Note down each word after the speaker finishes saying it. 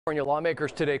California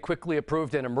lawmakers today quickly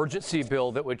approved an emergency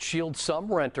bill that would shield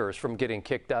some renters from getting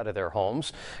kicked out of their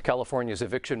homes. California's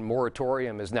eviction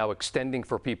moratorium is now extending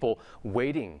for people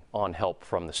waiting on help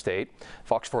from the state.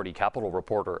 Fox 40 Capitol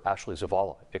reporter Ashley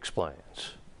Zavala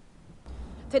explains.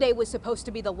 Today was supposed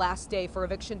to be the last day for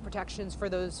eviction protections for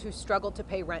those who struggle to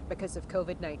pay rent because of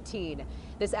COVID-19.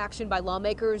 This action by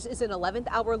lawmakers is an 11th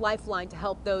hour lifeline to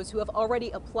help those who have already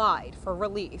applied for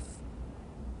relief.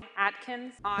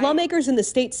 Lawmakers in the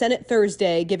state Senate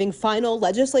Thursday giving final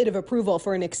legislative approval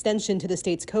for an extension to the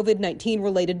state's COVID-19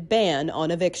 related ban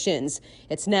on evictions.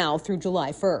 It's now through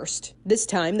July 1st. This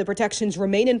time, the protections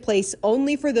remain in place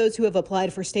only for those who have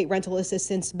applied for state rental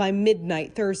assistance by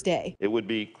midnight Thursday. It would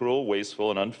be cruel,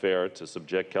 wasteful, and unfair to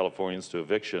subject Californians to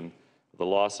eviction with the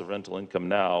loss of rental income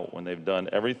now when they've done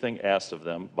everything asked of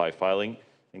them by filing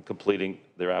and completing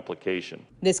their application.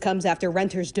 This comes after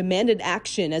renters demanded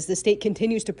action as the state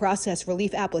continues to process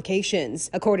relief applications.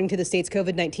 According to the state's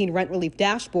COVID-19 rent relief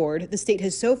dashboard, the state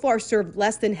has so far served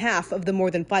less than half of the more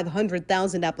than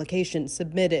 500,000 applications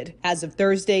submitted. As of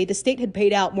Thursday, the state had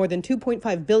paid out more than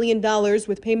 $2.5 billion,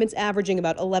 with payments averaging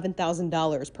about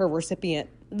 $11,000 per recipient.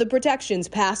 The protections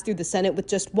passed through the Senate with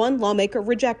just one lawmaker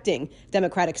rejecting,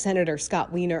 Democratic Senator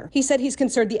Scott Wiener. He said he's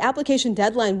concerned the application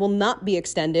deadline will not be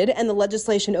extended and the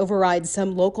legislation overrides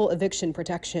some local eviction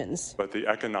protections. But the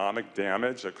economic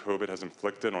damage that COVID has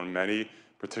inflicted on many,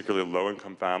 particularly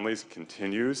low-income families,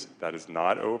 continues. That is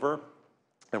not over,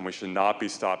 and we should not be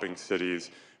stopping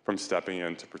cities from stepping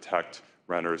in to protect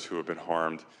renters who have been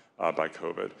harmed by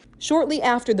COVID. Shortly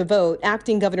after the vote,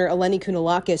 acting Governor Eleni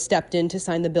Kounalakis stepped in to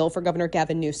sign the bill for Governor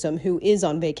Gavin Newsom, who is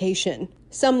on vacation.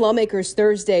 Some lawmakers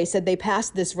Thursday said they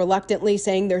passed this reluctantly,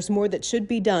 saying there's more that should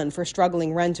be done for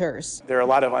struggling renters. There are a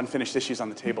lot of unfinished issues on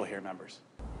the table here, members.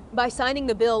 By signing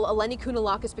the bill, Eleni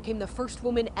Kounalakis became the first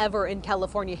woman ever in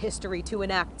California history to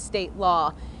enact state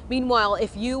law. Meanwhile,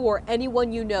 if you or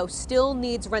anyone you know still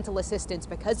needs rental assistance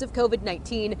because of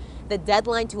COVID-19, the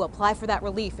deadline to apply for that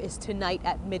relief is tonight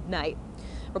at midnight.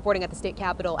 Reporting at the state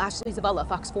capitol, Ashley Zavala,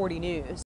 Fox 40 News.